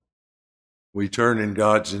We turn in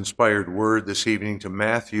God's inspired word this evening to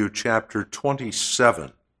Matthew chapter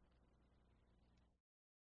 27.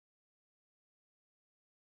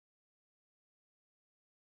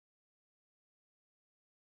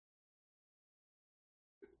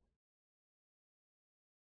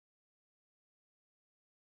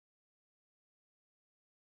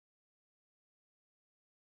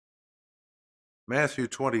 Matthew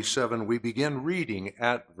 27, we begin reading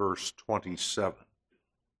at verse 27.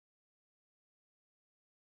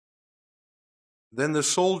 Then the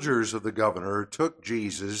soldiers of the governor took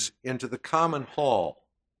Jesus into the common hall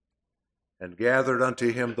and gathered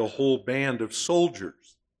unto him the whole band of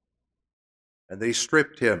soldiers. And they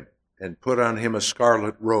stripped him and put on him a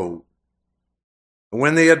scarlet robe. And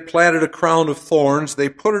when they had platted a crown of thorns, they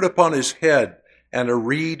put it upon his head and a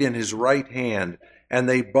reed in his right hand. And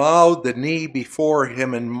they bowed the knee before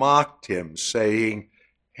him and mocked him, saying,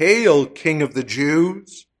 Hail, King of the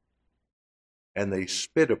Jews! And they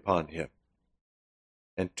spit upon him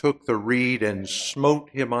and took the reed and smote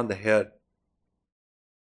him on the head.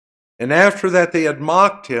 And after that they had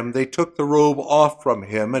mocked him, they took the robe off from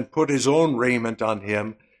him and put his own raiment on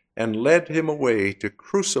him and led him away to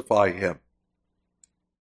crucify him.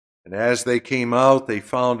 And as they came out, they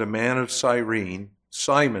found a man of Cyrene,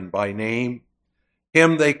 Simon by name.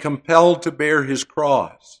 Him they compelled to bear his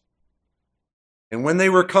cross. And when they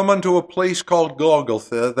were come unto a place called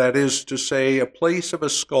Golgotha, that is to say, a place of a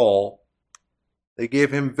skull, they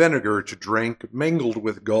gave him vinegar to drink, mingled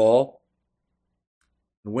with gall.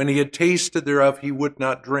 And when he had tasted thereof, he would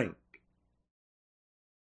not drink.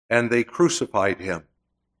 And they crucified him,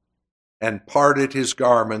 and parted his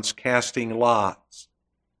garments, casting lots,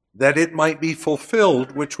 that it might be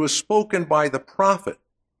fulfilled which was spoken by the prophet.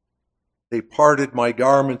 They parted my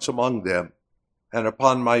garments among them, and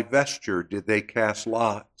upon my vesture did they cast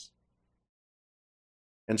lots.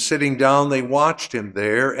 And sitting down, they watched him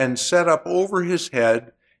there, and set up over his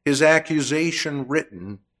head his accusation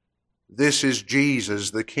written, This is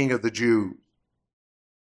Jesus, the King of the Jews.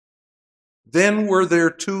 Then were there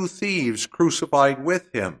two thieves crucified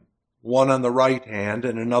with him, one on the right hand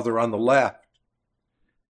and another on the left.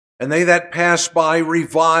 And they that passed by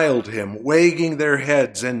reviled him, wagging their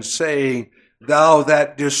heads and saying, Thou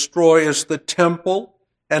that destroyest the temple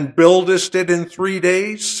and buildest it in 3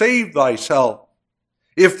 days, save thyself.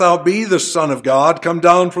 If thou be the Son of God, come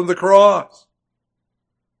down from the cross.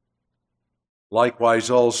 Likewise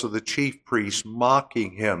also the chief priests,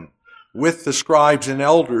 mocking him, with the scribes and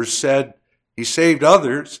elders, said, He saved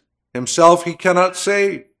others, himself he cannot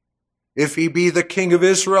save. If he be the King of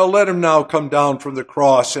Israel, let him now come down from the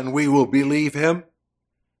cross, and we will believe him.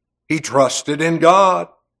 He trusted in God.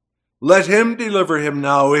 Let him deliver him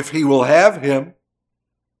now, if he will have him.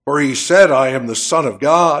 For he said, I am the Son of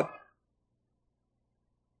God.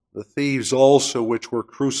 The thieves also which were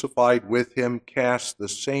crucified with him cast the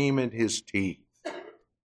same in his teeth.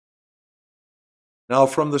 Now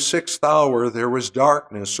from the 6th hour there was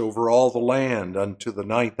darkness over all the land unto the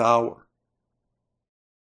 9th hour.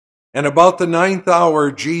 And about the 9th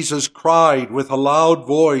hour Jesus cried with a loud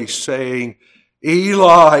voice, saying,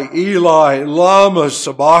 Eli, Eli, lama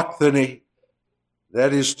sabachthani.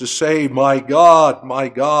 That is to say, my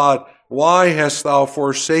God, why hast thou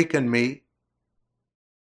forsaken me?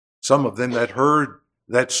 Some of them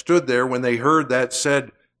that stood there when they heard that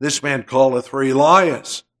said, This man calleth for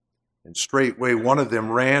Elias. And straightway one of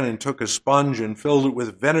them ran and took a sponge and filled it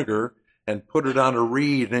with vinegar and put it on a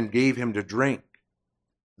reed and gave him to drink.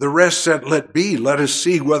 The rest said, Let be, let us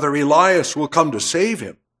see whether Elias will come to save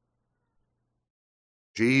him.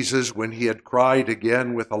 Jesus, when he had cried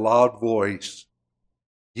again with a loud voice,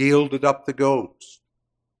 yielded up the ghost.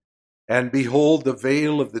 And behold, the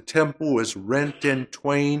veil of the temple was rent in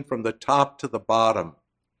twain from the top to the bottom.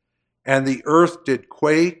 And the earth did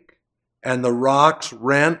quake, and the rocks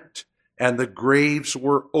rent, and the graves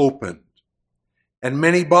were opened. And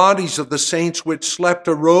many bodies of the saints which slept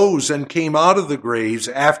arose and came out of the graves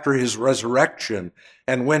after his resurrection,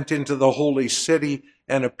 and went into the holy city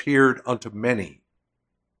and appeared unto many.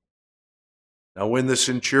 Now when the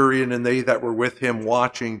centurion and they that were with him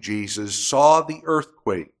watching Jesus saw the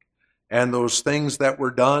earthquake and those things that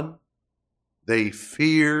were done, they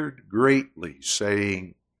feared greatly,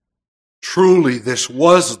 saying, Truly this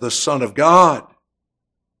was the Son of God.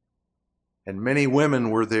 And many women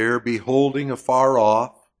were there, beholding afar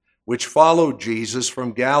off, which followed Jesus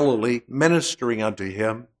from Galilee, ministering unto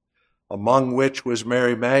him, among which was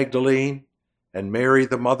Mary Magdalene, and Mary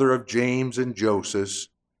the mother of James and Joseph,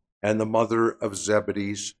 and the mother of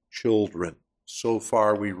Zebedee's children. So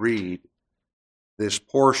far we read this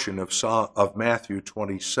portion of Matthew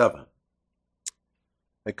 27.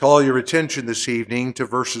 I call your attention this evening to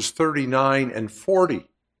verses 39 and 40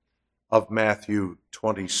 of Matthew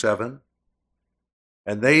 27.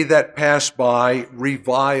 And they that passed by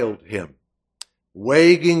reviled him,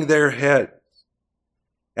 wagging their heads,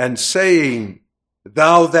 and saying,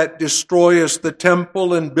 Thou that destroyest the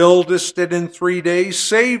temple and buildest it in 3 days,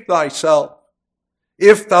 save thyself.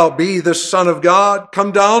 If thou be the Son of God,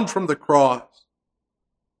 come down from the cross.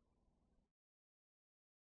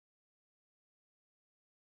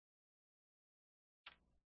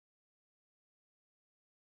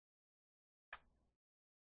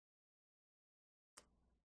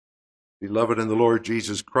 Beloved in the Lord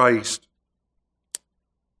Jesus Christ,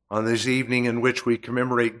 on this evening in which we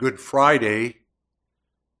commemorate Good Friday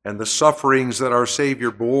and the sufferings that our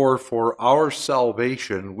Savior bore for our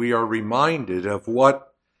salvation, we are reminded of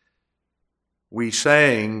what we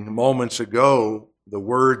sang moments ago, the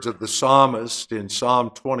words of the psalmist in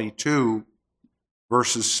Psalm 22,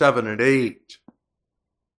 verses 7 and 8.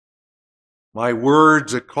 My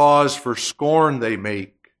words a cause for scorn they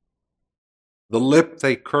make, the lip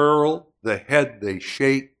they curl, the head they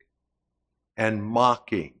shake, and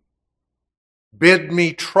mocking. Bid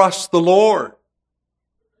me trust the Lord,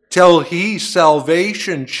 till he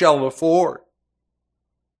salvation shall afford.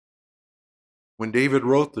 When David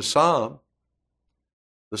wrote the psalm,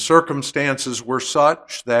 the circumstances were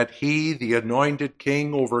such that he, the anointed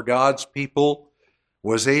king over God's people,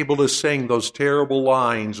 was able to sing those terrible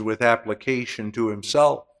lines with application to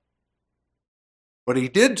himself. But he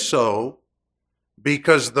did so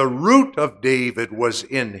because the root of David was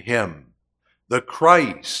in him, the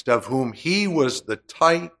Christ of whom he was the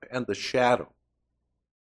type and the shadow.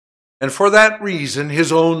 And for that reason,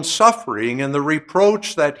 his own suffering and the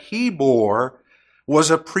reproach that he bore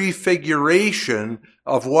was a prefiguration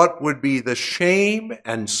of what would be the shame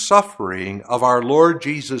and suffering of our Lord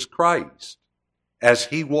Jesus Christ as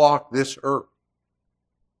he walked this earth.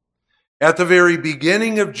 At the very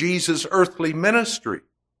beginning of Jesus' earthly ministry,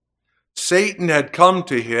 Satan had come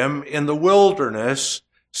to him in the wilderness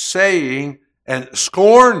saying, and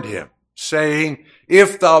scorned him, saying,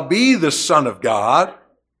 If thou be the Son of God,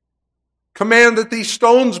 command that these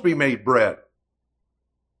stones be made bread.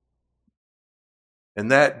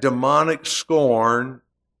 And that demonic scorn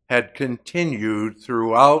had continued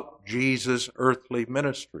throughout Jesus' earthly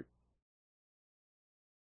ministry.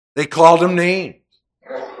 They called him names,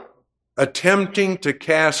 attempting to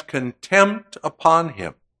cast contempt upon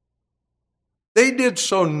him. They did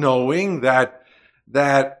so knowing that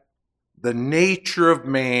the nature of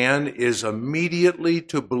man is immediately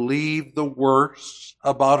to believe the worst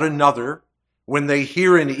about another when they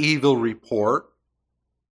hear an evil report.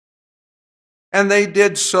 And they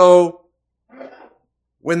did so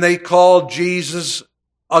when they called Jesus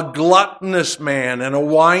a gluttonous man and a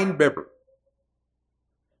winebibber.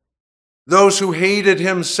 Those who hated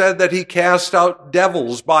him said that he cast out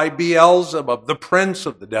devils by Beelzebub, the prince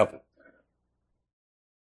of the devils.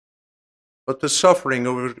 But the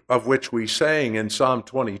suffering of which we sang in Psalm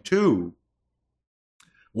 22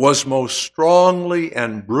 was most strongly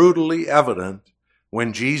and brutally evident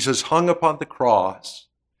when Jesus hung upon the cross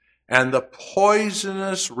and the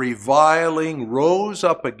poisonous reviling rose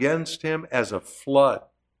up against him as a flood.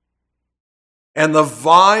 And the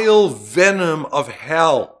vile venom of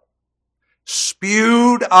hell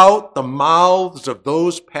spewed out the mouths of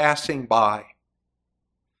those passing by,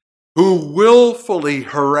 who willfully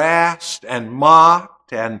harassed and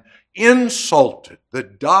mocked and insulted the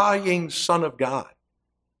dying Son of God.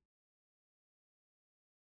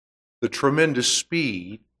 The tremendous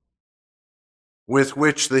speed with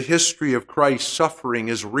which the history of Christ's suffering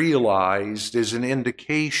is realized is an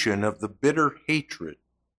indication of the bitter hatred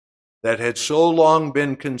that had so long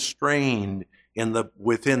been constrained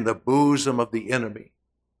within the bosom of the enemy.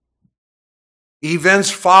 Events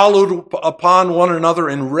followed upon one another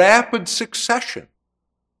in rapid succession.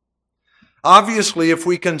 Obviously, if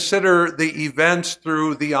we consider the events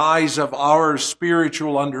through the eyes of our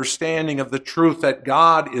spiritual understanding of the truth that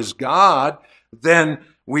God is God, then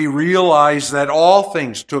we realize that all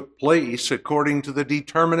things took place according to the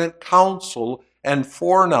determinate counsel and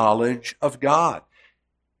foreknowledge of God.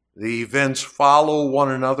 The events follow one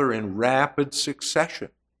another in rapid succession.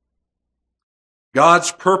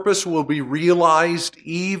 God's purpose will be realized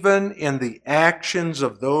even in the actions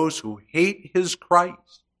of those who hate his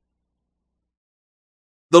Christ.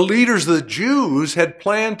 The leaders of the Jews had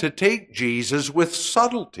planned to take Jesus with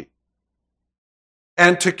subtlety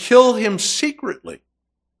and to kill him secretly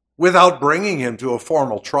without bringing him to a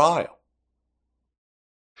formal trial.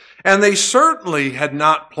 And they certainly had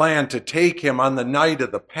not planned to take him on the night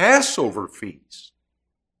of the Passover feast.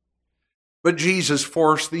 But Jesus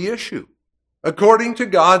forced the issue according to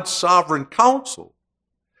God's sovereign counsel,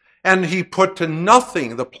 and he put to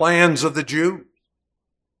nothing the plans of the Jews.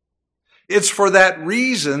 It's for that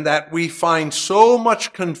reason that we find so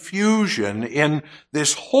much confusion in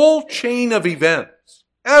this whole chain of events.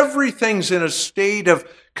 Everything's in a state of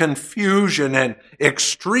confusion and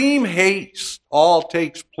extreme haste. All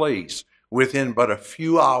takes place within but a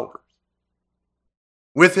few hours.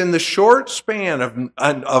 Within the short span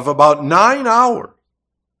of about 9 hours,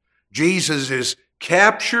 Jesus is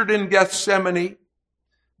captured in Gethsemane,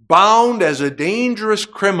 bound as a dangerous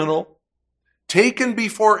criminal, taken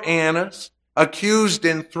before Annas, accused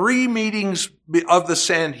in 3 meetings of the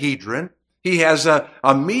Sanhedrin. He has a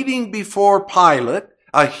meeting before Pilate,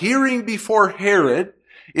 a hearing before Herod,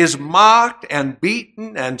 is mocked and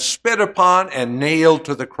beaten and spit upon and nailed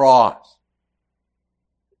to the cross.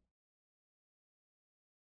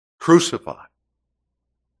 Crucified.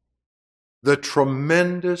 The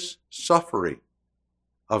tremendous suffering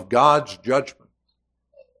of God's judgment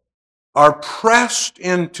are pressed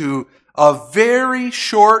into a very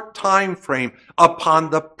short time frame upon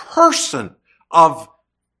the person of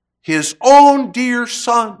his own dear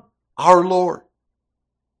Son, our Lord.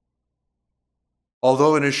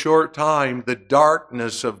 Although in a short time the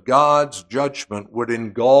darkness of God's judgment would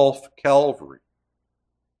engulf Calvary,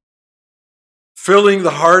 filling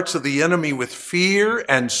the hearts of the enemy with fear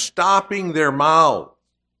and stopping their mouths.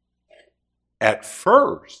 At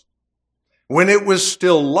first, when it was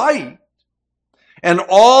still light, and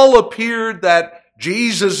all appeared that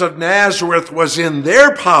Jesus of Nazareth was in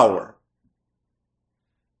their power,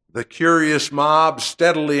 the curious mob,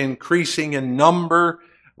 steadily increasing in number,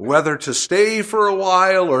 whether to stay for a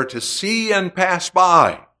while or to see and pass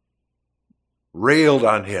by, railed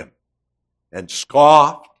on him and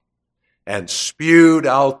scoffed and spewed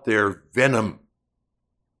out their venom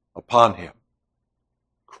upon him.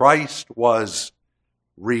 Christ was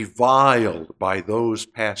reviled by those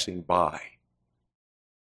passing by.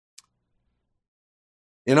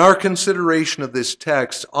 In our consideration of this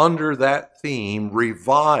text, under that theme,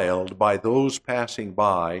 reviled by those passing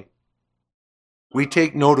by, we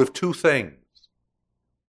take note of 2 things.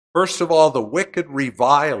 First of all, the wicked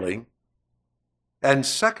reviling, and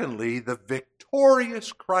secondly, the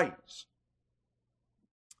victorious Christ.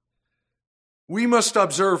 We must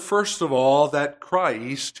observe, first of all, that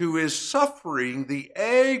Christ, who is suffering the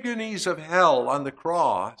agonies of hell on the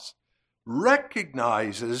cross,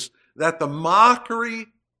 recognizes that the mockery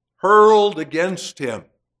hurled against him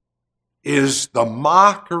is the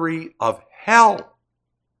mockery of hell.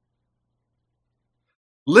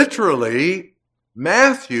 Literally,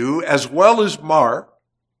 Matthew, as well as Mark,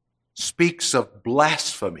 speaks of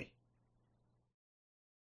blasphemy.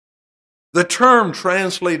 The term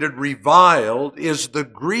translated reviled is the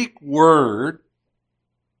Greek word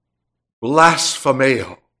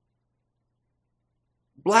blasphemeo.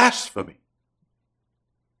 Blasphemy.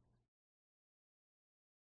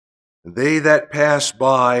 They that passed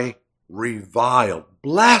by reviled,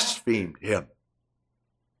 blasphemed him,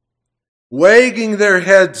 wagging their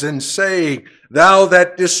heads and saying, "Thou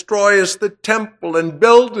that destroyest the temple and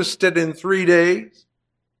buildest it in 3 days,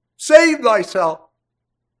 save thyself.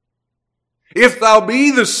 If thou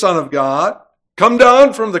be the Son of God, come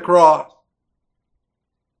down from the cross."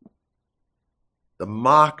 The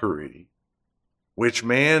mockery which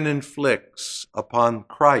man inflicts upon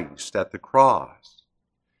Christ at the cross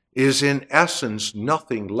is in essence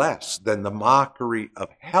nothing less than the mockery of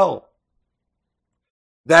hell.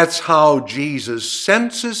 That's how Jesus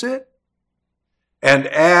senses it, and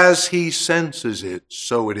as he senses it,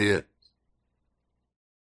 so it is.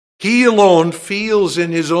 He alone feels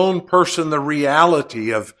in his own person the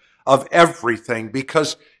reality of everything,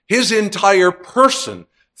 because his entire person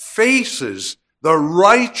faces the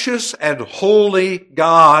righteous and holy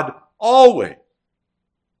God always.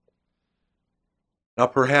 Now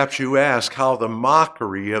perhaps you ask how the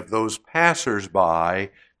mockery of those passers-by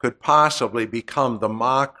could possibly become the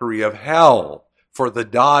mockery of hell for the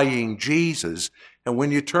dying Jesus. And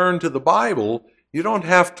when you turn to the Bible, you don't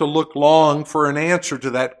have to look long for an answer to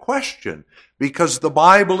that question, because the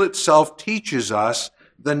Bible itself teaches us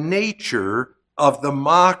the nature of the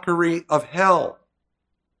mockery of hell.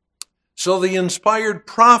 So the inspired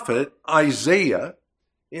prophet Isaiah,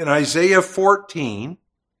 in Isaiah 14,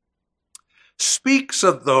 speaks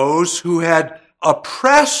of those who had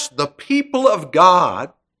oppressed the people of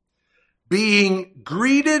God being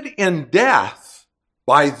greeted in death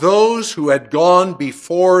by those who had gone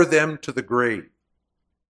before them to the grave.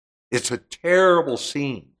 It's a terrible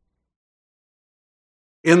scene.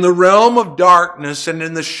 In the realm of darkness and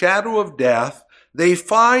in the shadow of death, they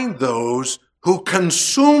find those who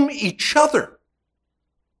consume each other.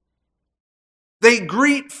 They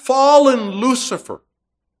greet fallen Lucifer,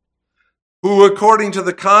 who, according to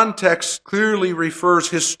the context, clearly refers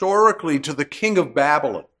historically to the king of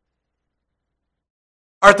Babylon.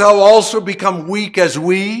 Art thou also become weak as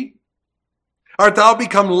we? Art thou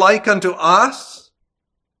become like unto us?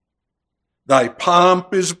 Thy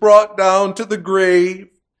pomp is brought down to the grave,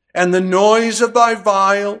 and the noise of thy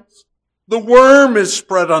vials. The worm is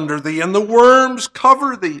spread under thee, and the worms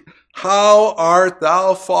cover thee. How art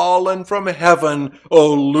thou fallen from heaven,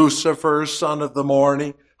 O Lucifer, son of the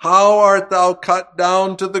morning? How art thou cut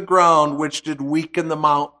down to the ground, which did weaken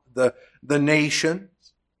the nations?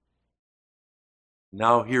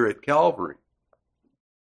 Now here at Calvary,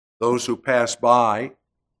 those who pass by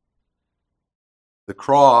the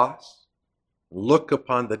cross, look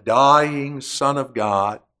upon the dying Son of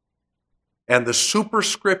God, and the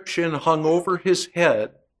superscription hung over his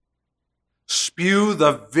head, spew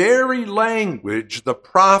the very language the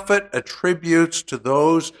prophet attributes to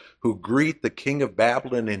those who greet the king of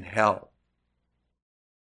Babylon in hell.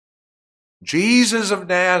 Jesus of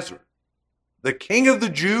Nazareth, the King of the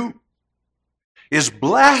Jews, is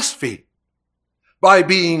blasphemed by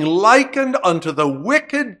being likened unto the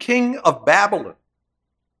wicked king of Babylon,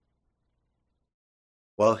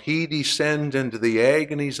 while he descends into the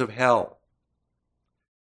agonies of hell.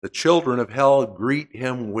 The children of hell greet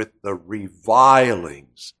him with the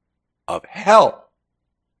revilings of hell.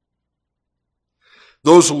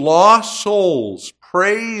 Those lost souls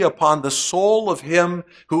prey upon the soul of him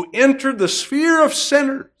who entered the sphere of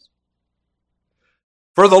sinners.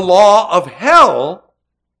 For the law of hell,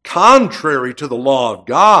 contrary to the law of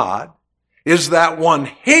God, is that one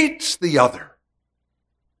hates the other.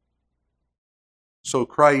 So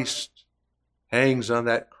Christ hangs on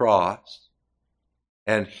that cross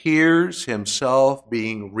and hears himself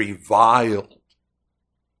being reviled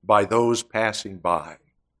by those passing by.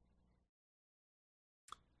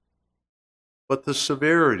 But the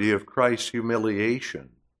severity of Christ's humiliation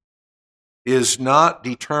is not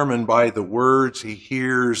determined by the words he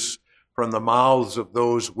hears from the mouths of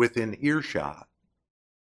those within earshot.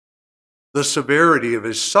 The severity of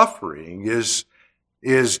his suffering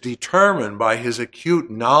is determined by his acute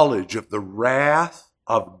knowledge of the wrath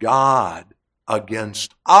of God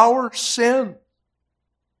against our sin.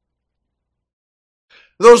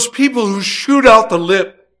 Those people who shoot out the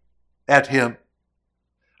lip at him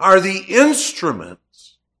are the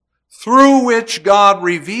instruments through which God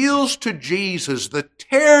reveals to Jesus the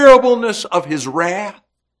terribleness of his wrath.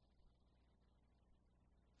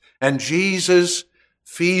 And Jesus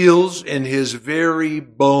feels in his very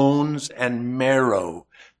bones and marrow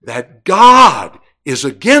that God is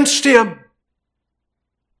against him.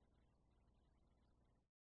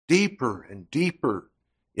 Deeper and deeper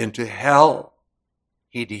into hell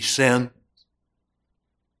he descends.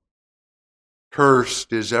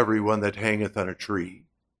 Cursed is everyone that hangeth on a tree.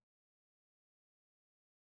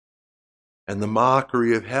 And the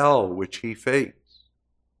mockery of hell which he faced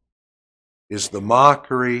is the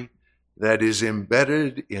mockery that is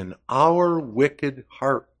embedded in our wicked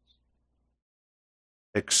hearts.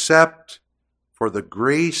 Except for the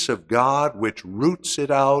grace of God which roots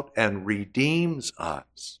it out and redeems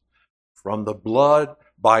us from the blood,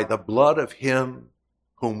 by the blood of him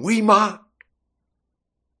whom we mock.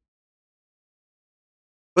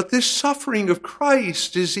 But this suffering of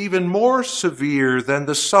Christ is even more severe than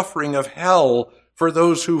the suffering of hell for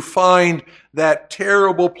those who find that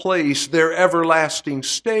terrible place their everlasting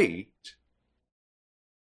state.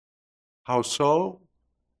 How so?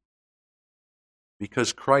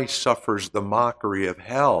 Because Christ suffers the mockery of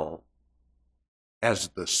hell as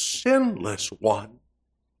the sinless one.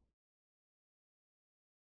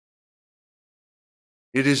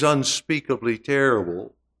 It is unspeakably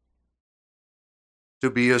terrible to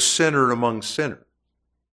be a sinner among sinners.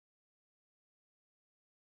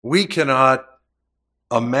 We cannot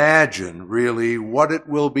imagine really what it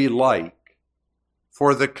will be like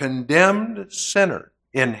for the condemned sinner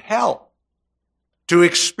in hell to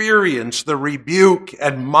experience the rebuke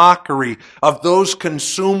and mockery of those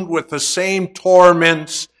consumed with the same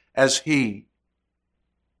torments as he.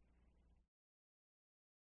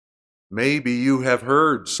 Maybe you have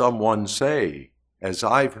heard someone say, as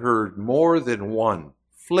I've heard more than one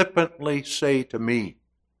flippantly say to me,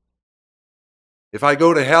 if I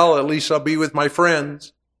go to hell, at least I'll be with my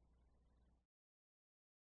friends.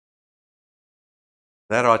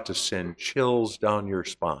 That ought to send chills down your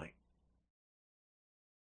spine.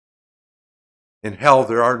 In hell,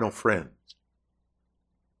 there are no friends,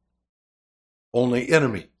 only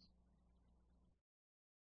enemies.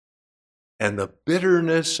 and the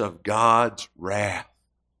bitterness of God's wrath.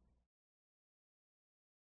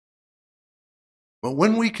 But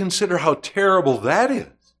when we consider how terrible that is,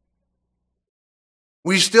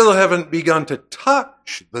 we still haven't begun to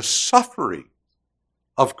touch the suffering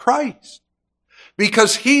of Christ,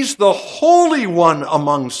 because he's the Holy One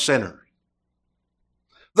among sinners,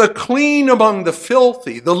 the clean among the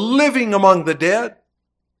filthy, the living among the dead.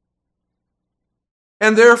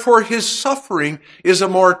 And therefore his suffering is a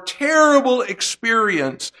more terrible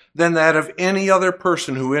experience than that of any other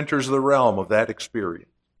person who enters the realm of that experience.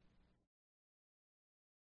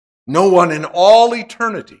 No one in all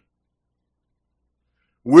eternity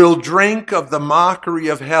will drink of the mockery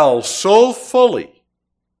of hell so fully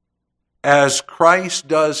as Christ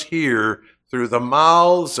does here through the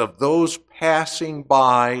mouths of those passing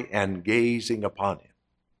by and gazing upon him.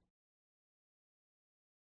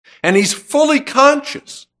 And he's fully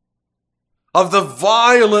conscious of the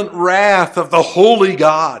violent wrath of the holy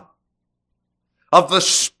God, of the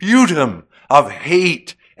sputum of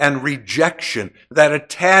hate and rejection that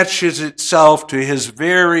attaches itself to his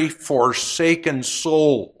very forsaken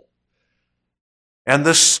soul, and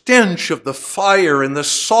the stench of the fire and the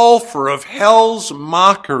sulfur of hell's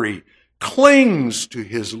mockery clings to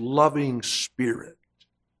his loving spirit.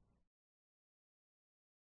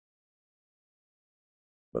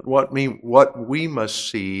 But what we must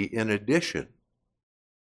see in addition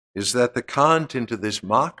is that the content of this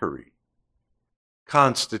mockery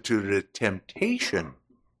constituted a temptation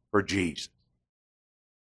for Jesus.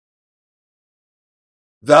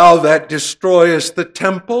 Thou that destroyest the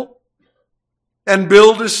temple and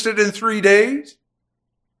buildest it in 3 days,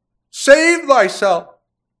 save thyself.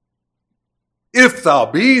 If thou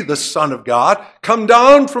be the Son of God, come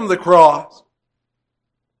down from the cross.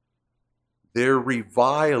 Their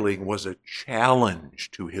reviling was a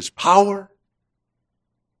challenge to his power.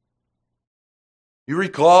 You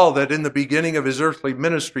recall that in the beginning of his earthly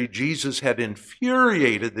ministry, Jesus had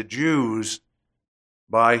infuriated the Jews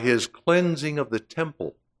by his cleansing of the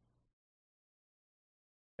temple.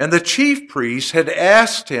 And the chief priests had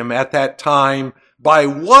asked him at that time by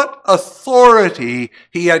what authority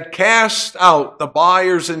he had cast out the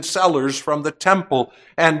buyers and sellers from the temple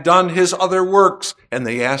and done his other works, and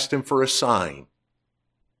they asked him for a sign.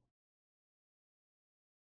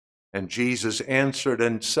 And Jesus answered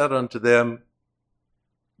and said unto them,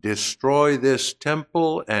 destroy this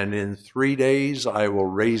temple, and in 3 days I will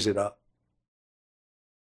raise it up.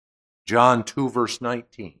 John 2, verse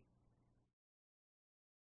 19.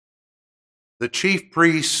 The chief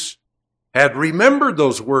priests had remembered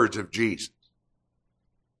those words of Jesus.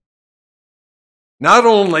 Not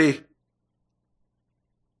only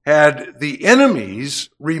had the enemies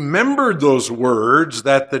remembered those words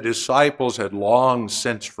that the disciples had long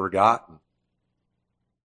since forgotten,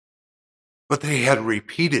 but they had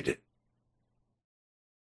repeated it.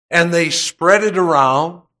 And they spread it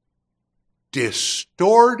around,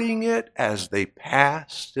 distorting it as they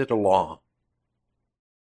passed it along.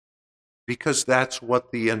 Because that's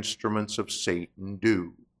what the instruments of Satan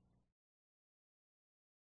do.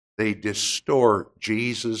 They distort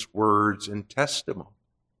Jesus' words and testimony.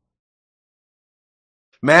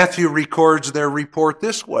 Matthew records their report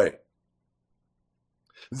this way.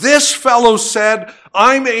 This fellow said,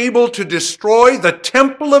 I'm able to destroy the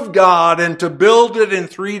temple of God and to build it in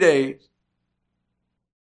 3 days.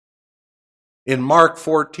 In Mark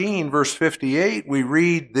 14, verse 58, we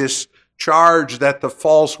read this charge that the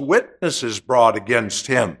false witnesses brought against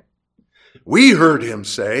him. We heard him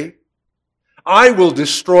say, I will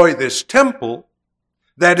destroy this temple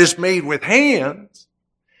that is made with hands,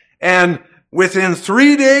 and within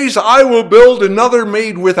 3 days I will build another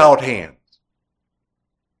made without hands.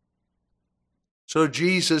 So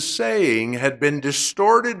Jesus' saying had been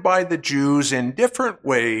distorted by the Jews in different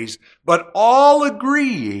ways, but all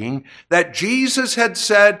agreeing that Jesus had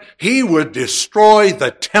said he would destroy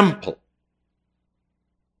the temple.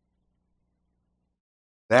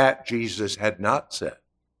 That Jesus had not said.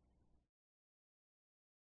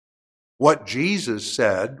 What Jesus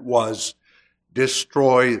said was,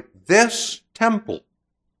 destroy this temple,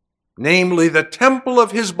 namely the temple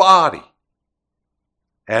of his body,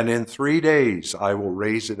 and in 3 days I will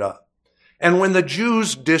raise it up. And when the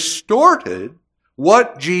Jews distorted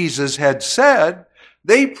what Jesus had said,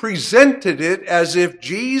 they presented it as if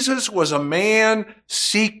Jesus was a man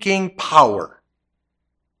seeking power.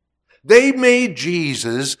 They made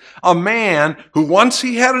Jesus a man who, once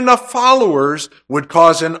he had enough followers, would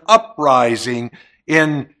cause an uprising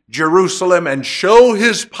in Jerusalem and show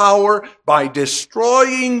his power by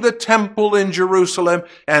destroying the temple in Jerusalem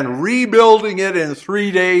and rebuilding it in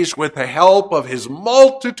 3 days with the help of his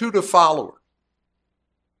multitude of followers.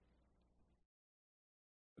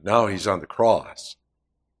 Now he's on the cross.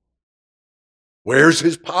 Where's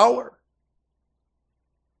his power?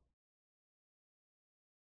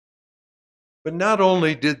 But not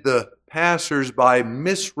only did the passers-by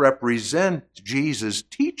misrepresent Jesus'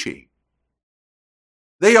 teaching,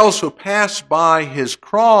 they also passed by his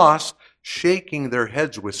cross, shaking their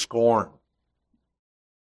heads with scorn.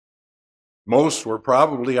 Most were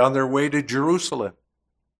probably on their way to Jerusalem.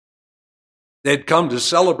 They'd come to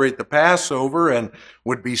celebrate the Passover and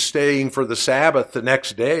would be staying for the Sabbath the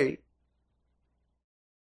next day.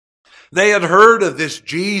 They had heard of this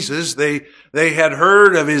Jesus. They had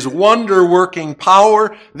heard of his wonder-working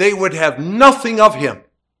power. They would have nothing of him.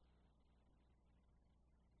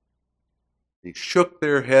 They shook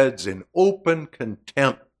their heads in open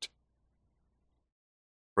contempt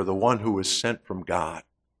for the one who was sent from God.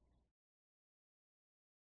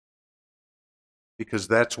 Because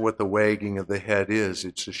that's what the wagging of the head is.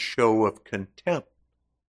 It's a show of contempt.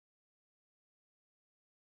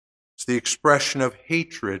 It's the expression of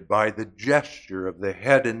hatred by the gesture of the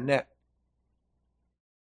head and neck.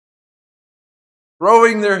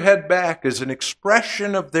 Throwing their head back is an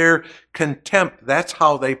expression of their contempt. That's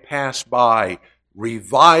how they pass by,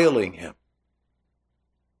 reviling him.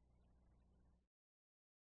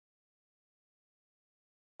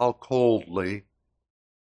 How coldly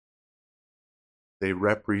they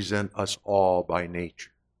represent us all by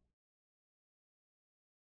nature.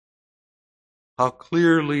 How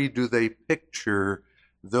clearly do they picture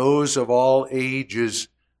those of all ages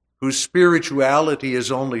whose spirituality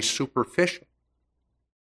is only superficial,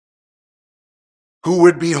 who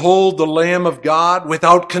would behold the Lamb of God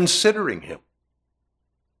without considering him,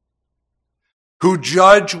 who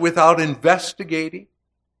judge without investigating,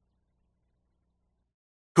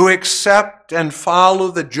 who accept and follow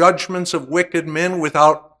the judgments of wicked men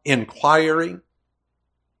without inquiring,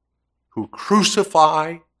 who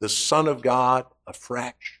crucify the Son of God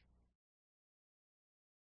afresh.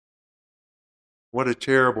 What a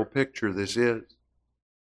terrible picture this is.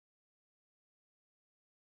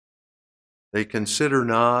 They consider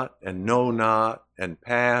not and know not and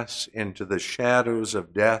pass into the shadows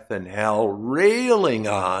of death and hell, railing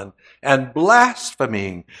on and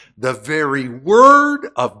blaspheming the very word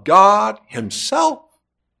of God himself.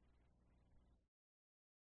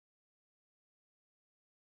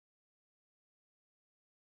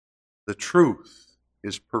 The truth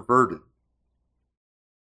is perverted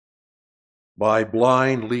by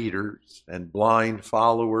blind leaders, and blind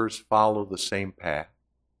followers follow the same path.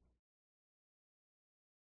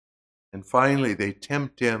 And finally, they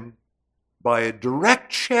tempt him by a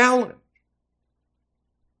direct challenge.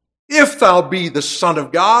 If thou be the Son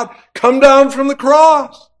of God, come down from the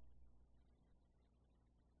cross.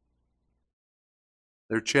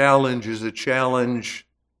 Their challenge is a challenge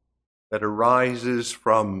that arises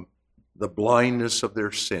from the blindness of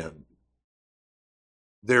their sin,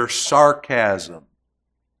 their sarcasm,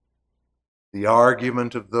 the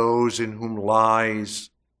argument of those in whom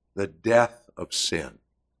lies the death of sin.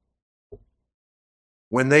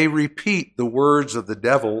 When they repeat the words of the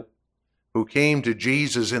devil who came to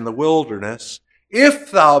Jesus in the wilderness,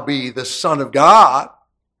 if thou be the Son of God,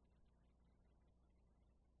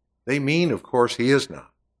 they mean, of course, he is not.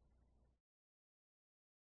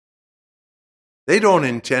 They don't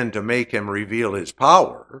intend to make him reveal his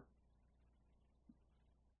power.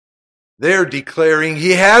 They're declaring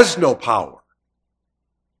he has no power.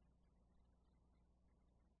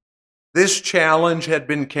 This challenge had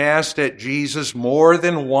been cast at Jesus more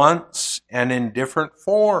than once and in different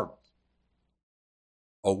forms.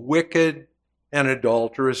 A wicked and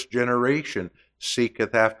adulterous generation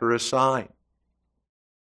seeketh after a sign.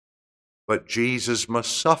 But Jesus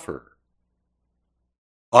must suffer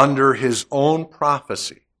under his own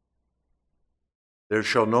prophecy. There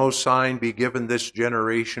shall no sign be given this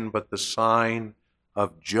generation but the sign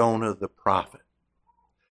of Jonah the prophet.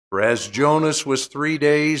 For as Jonas was 3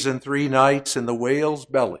 days and 3 nights in the whale's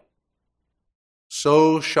belly,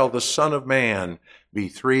 so shall the Son of Man be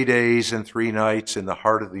 3 days and 3 nights in the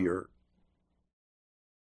heart of the earth.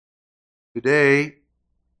 Today,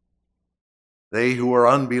 they who are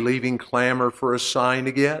unbelieving clamor for a sign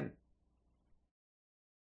again,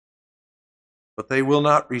 but they will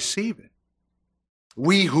not receive it.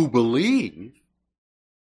 We who believe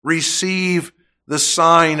receive the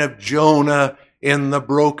sign of Jonah in the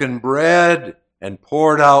broken bread and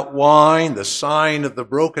poured out wine, the sign of the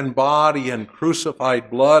broken body and crucified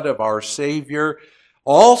blood of our Savior,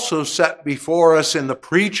 also set before us in the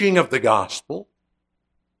preaching of the gospel.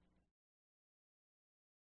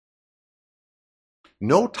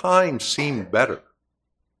 No time seemed better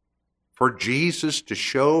for Jesus to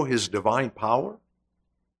show his divine power.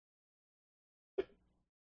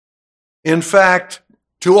 In fact,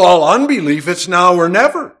 to all unbelief, it's now or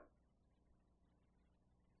never.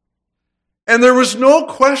 And there was no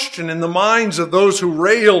question in the minds of those who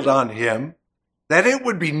railed on him that it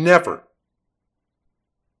would be never.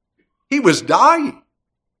 He was dying.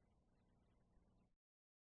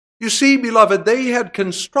 You see, beloved, they had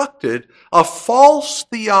constructed a false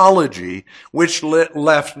theology which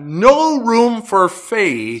left no room for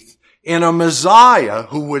faith in a Messiah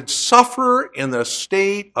who would suffer in the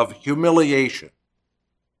state of humiliation.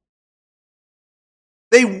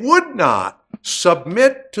 They would not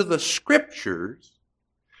submit to the Scriptures,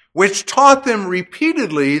 which taught them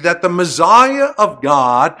repeatedly that the Messiah of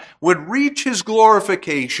God would reach his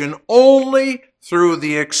glorification only through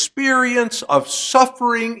the experience of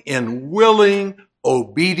suffering in willing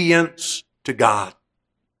obedience to God.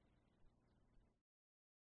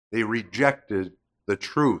 They rejected the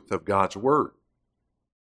truth of God's word.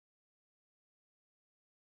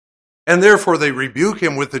 And therefore they rebuke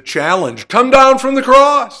him with the challenge, "Come down from the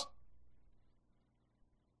cross."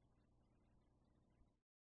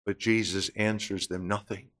 But Jesus answers them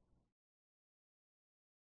nothing.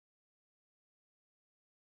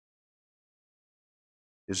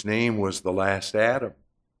 His name was the last Adam.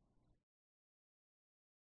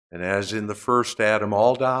 And as in the first Adam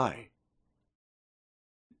all die,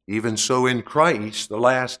 even so in Christ, the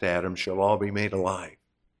last Adam, shall all be made alive.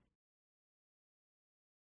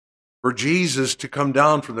 For Jesus to come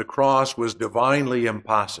down from the cross was divinely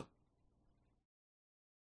impossible.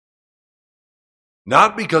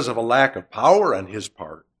 Not because of a lack of power on his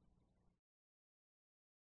part,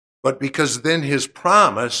 but because then his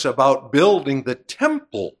promise about building the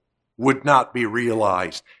temple would not be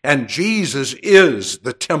realized. And Jesus is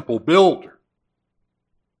the temple builder.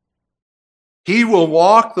 He will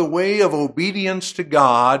walk the way of obedience to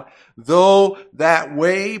God, though that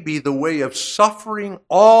way be the way of suffering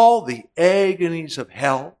all the agonies of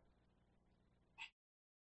hell.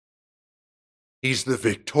 He's the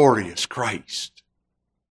victorious Christ.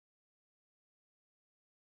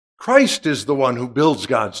 Christ is the one who builds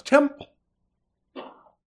God's temple. To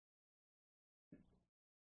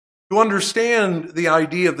understand the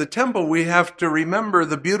idea of the temple, we have to remember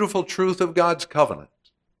the beautiful truth of God's covenant.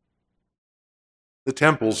 The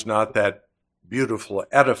temple's not that beautiful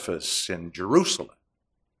edifice in Jerusalem.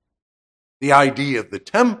 The idea of the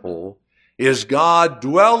temple is God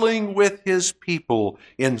dwelling with his people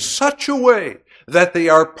in such a way that they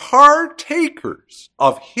are partakers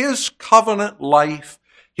of his covenant life,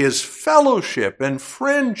 his fellowship and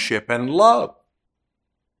friendship and love.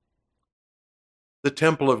 The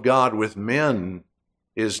temple of God with men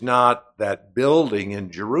is not that building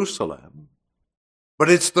in Jerusalem, but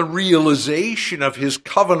it's the realization of his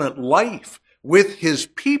covenant life with his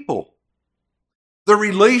people. The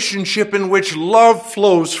relationship in which love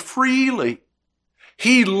flows freely.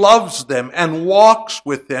 He loves them and walks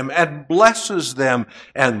with them and blesses them,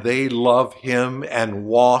 and they love him and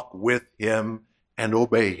walk with him and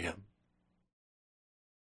obey him.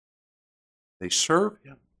 They serve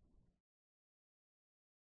him.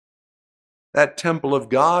 That temple of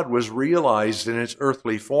God was realized in its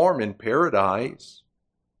earthly form in paradise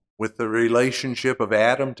with the relationship of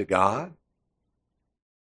Adam to God.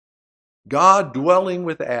 God dwelling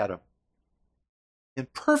with Adam in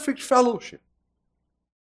perfect fellowship,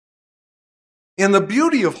 in the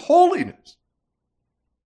beauty of holiness.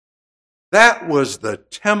 That was the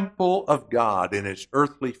temple of God in its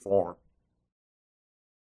earthly form.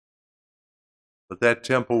 But that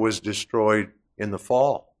temple was destroyed in the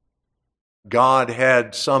fall. God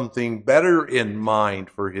had something better in mind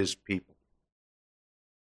for his people.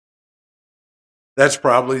 That's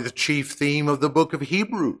probably the chief theme of the book of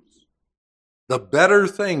Hebrews. The better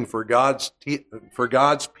thing for God's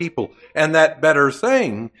people. And that better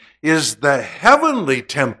thing is the heavenly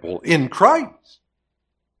temple in Christ.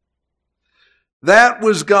 That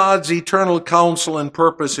was God's eternal counsel and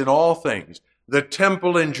purpose in all things. The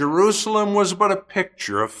temple in Jerusalem was but a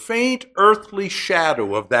picture, a faint earthly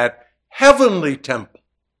shadow of that heavenly temple.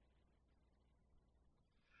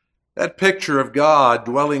 That picture of God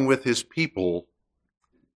dwelling with his people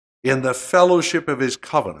in the fellowship of his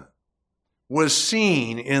covenant was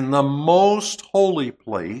seen in the most holy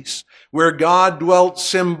place where God dwelt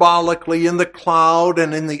symbolically in the cloud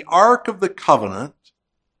and in the ark of the covenant,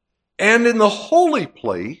 and in the holy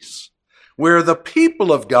place where the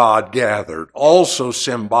people of God gathered, also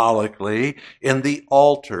symbolically in the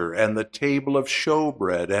altar and the table of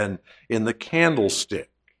showbread and in the candlestick.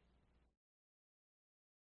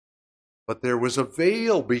 But there was a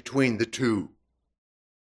veil between the two,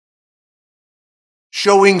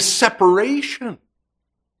 showing separation.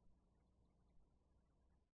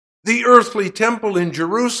 The earthly temple in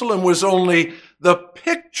Jerusalem was only the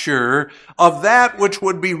picture of that which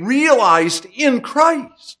would be realized in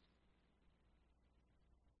Christ.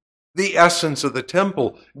 The essence of the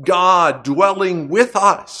temple, God dwelling with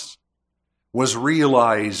us, was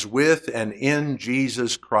realized with and in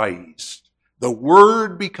Jesus Christ. The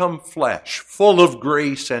Word become flesh, full of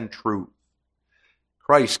grace and truth.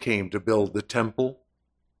 Christ came to build the temple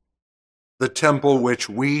which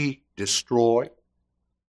we destroy.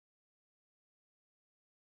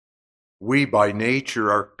 We by nature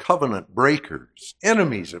are covenant breakers,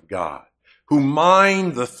 enemies of God, who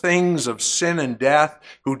mind the things of sin and death,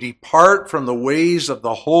 who depart from the ways of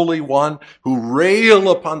the Holy One, who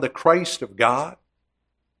rail upon the Christ of God.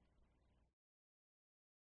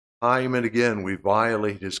 Time and again we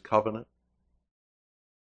violate his covenant,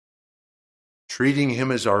 treating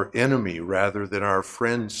him as our enemy rather than our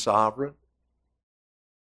friend sovereign.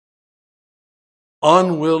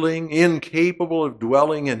 Unwilling, incapable of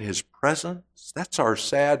dwelling in his presence. That's our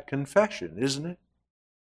sad confession, isn't it?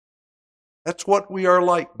 That's what we are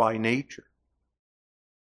like by nature.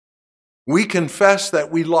 We confess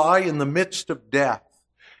that we lie in the midst of death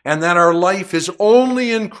and that our life is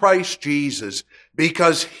only in Christ Jesus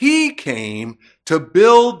because he came to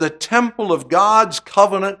build the temple of God's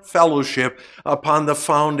covenant fellowship upon the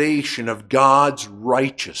foundation of God's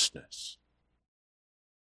righteousness.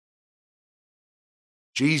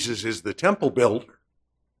 Jesus is the temple builder.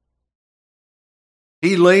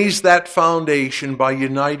 He lays that foundation by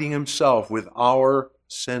uniting himself with our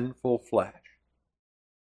sinful flesh.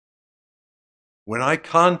 When I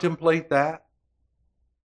contemplate that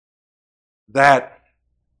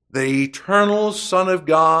the eternal Son of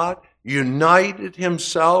God united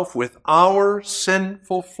himself with our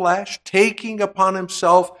sinful flesh, taking upon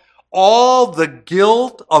himself all the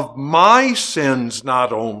guilt of my sins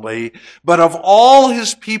not only, but of all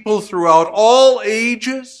his people throughout all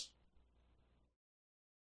ages,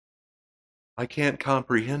 I can't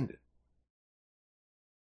comprehend it.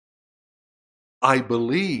 I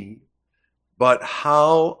believe, but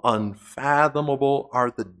how unfathomable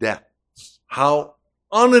are the depths, how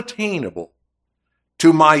unattainable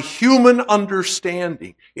to my human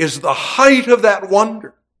understanding is the height of that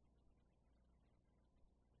wonder.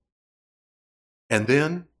 And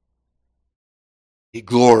then he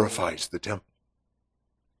glorifies the temple.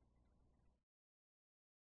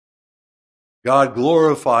 God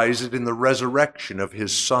glorifies it in the resurrection of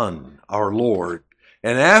his Son, our Lord.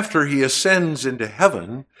 And after he ascends into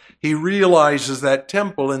heaven, he realizes that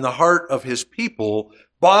temple in the heart of his people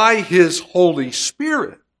by his Holy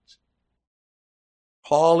Spirit,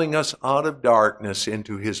 calling us out of darkness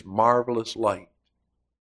into his marvelous light.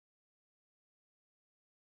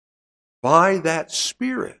 By that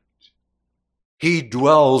Spirit, he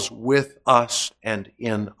dwells with us and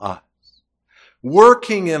in us,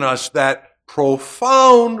 working in us that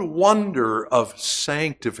profound wonder of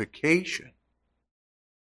sanctification.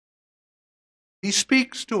 He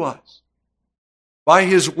speaks to us by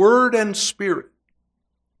his word and Spirit,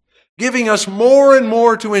 giving us more and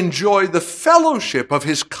more to enjoy the fellowship of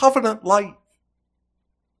his covenant life.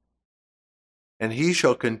 And he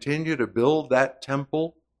shall continue to build that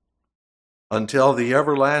temple until the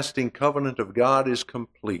everlasting covenant of God is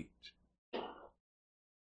complete.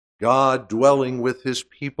 God dwelling with his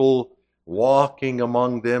people, walking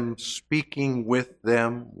among them, speaking with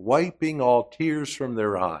them, wiping all tears from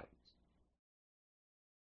their eyes.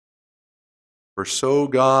 For so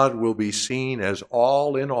God will be seen as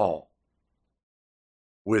all in all,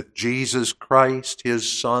 with Jesus Christ,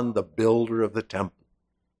 his Son, the builder of the temple.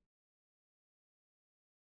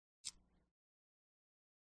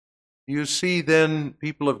 You see then,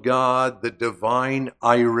 people of God, the divine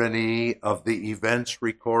irony of the events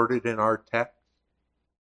recorded in our text.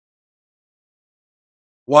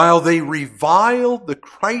 While they reviled the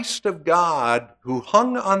Christ of God who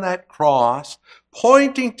hung on that cross,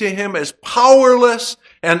 pointing to him as powerless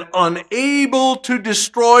and unable to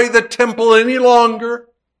destroy the temple any longer,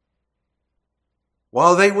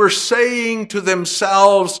 while they were saying to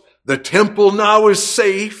themselves, the temple now is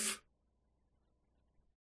safe,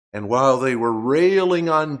 and while they were railing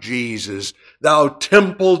on Jesus, thou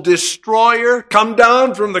temple destroyer, come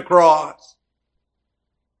down from the cross,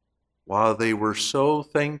 while they were so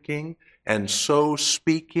thinking and so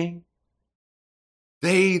speaking,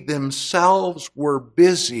 They themselves were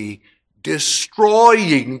busy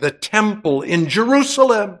destroying the temple in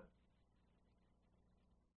Jerusalem.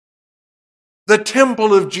 The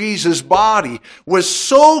temple of Jesus' body was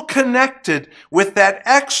so connected with that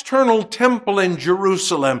external temple in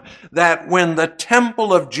Jerusalem that when the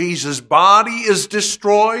temple of Jesus' body is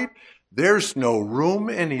destroyed, there's no room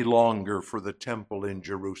any longer for the temple in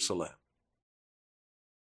Jerusalem.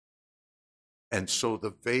 And so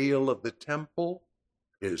the veil of the temple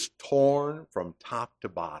is torn from top to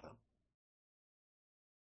bottom.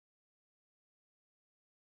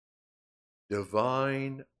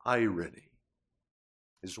 Divine irony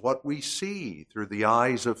is what we see through the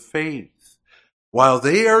eyes of faith. While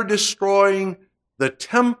they are destroying the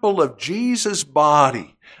temple of Jesus'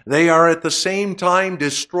 body, they are at the same time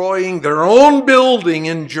destroying their own building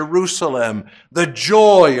in Jerusalem, the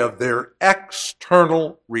joy of their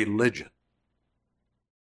external religion.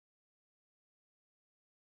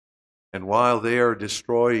 And while they are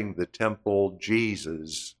destroying the temple,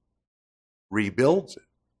 Jesus rebuilds it.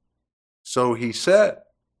 So he said,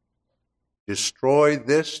 destroy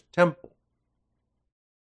this temple,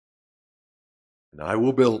 and I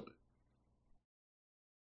will build it.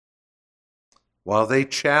 While they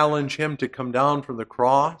challenge him to come down from the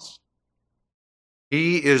cross,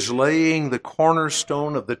 he is laying the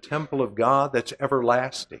cornerstone of the temple of God that's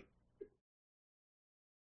everlasting.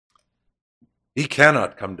 He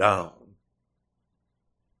cannot come down.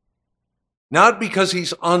 Not because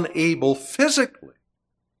he's unable physically.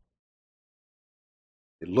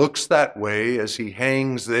 It looks that way as he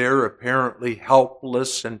hangs there apparently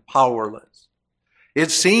helpless and powerless.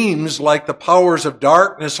 It seems like the powers of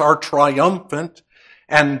darkness are triumphant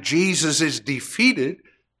and Jesus is defeated,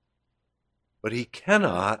 but he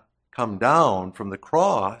cannot come down from the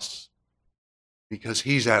cross because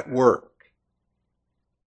he's at work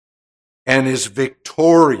and is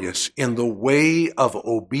victorious in the way of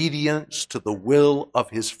obedience to the will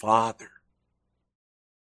of his Father.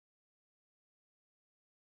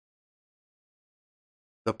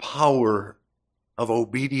 The power of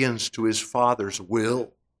obedience to his Father's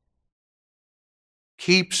will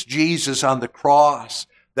keeps Jesus on the cross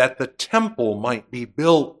that the temple might be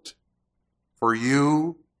built for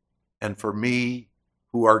you and for me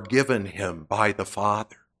who are given him by the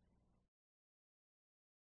Father.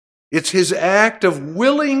 It's his act of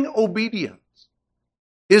willing obedience,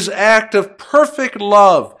 his act of perfect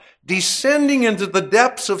love, descending into the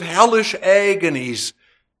depths of hellish agonies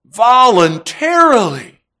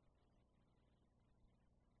voluntarily.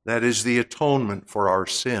 That is the atonement for our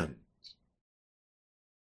sins.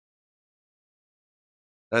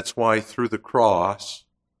 That's why through the cross,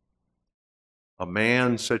 a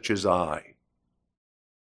man such as I,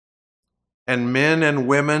 and men and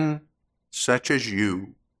women such as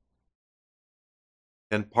you,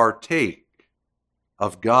 can partake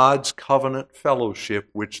of God's covenant fellowship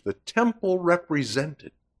which the temple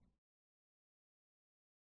represented.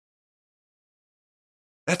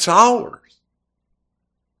 That's ours.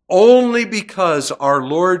 Only because our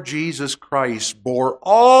Lord Jesus Christ bore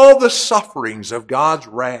all the sufferings of God's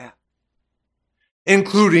wrath,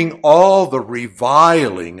 including all the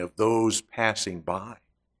reviling of those passing by.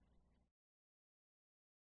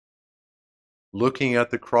 Looking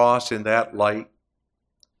at the cross in that light,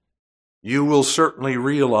 you will certainly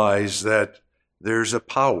realize that there's a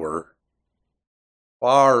power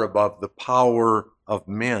far above the power of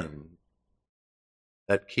men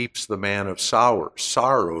that keeps the man of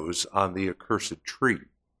sorrows on the accursed tree.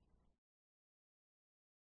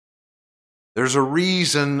 There's a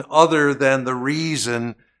reason other than the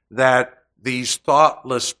reason that these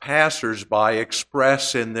thoughtless passers-by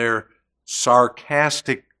express in their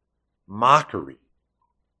sarcastic mockery.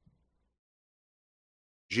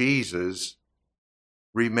 Jesus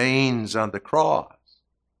remains on the cross,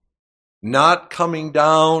 not coming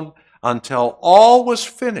down until all was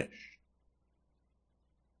finished,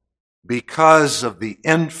 because of the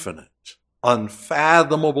infinite,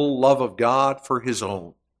 unfathomable love of God for his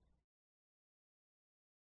own.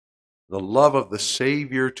 The love of the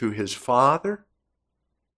Savior to his Father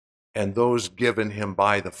and those given him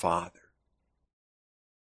by the Father.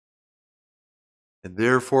 And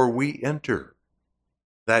therefore we enter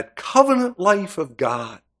that covenant life of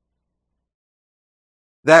God,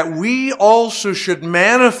 that we also should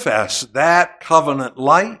manifest that covenant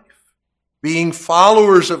life, being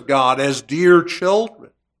followers of God as dear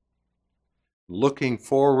children, looking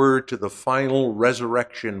forward to the final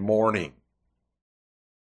resurrection morning,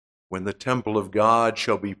 when the temple of God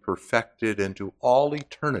shall be perfected into all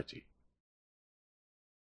eternity.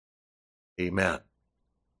 Amen.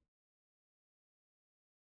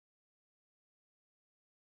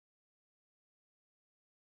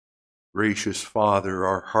 Gracious Father,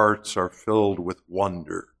 our hearts are filled with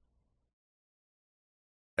wonder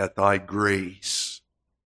at thy grace,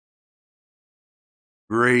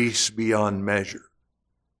 grace beyond measure,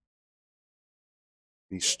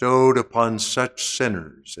 bestowed upon such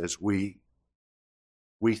sinners as we.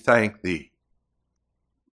 We thank thee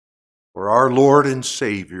for our Lord and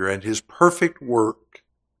Savior and his perfect work,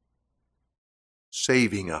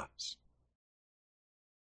 saving us.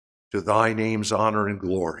 To thy name's honor and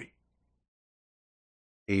glory.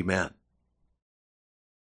 Amen.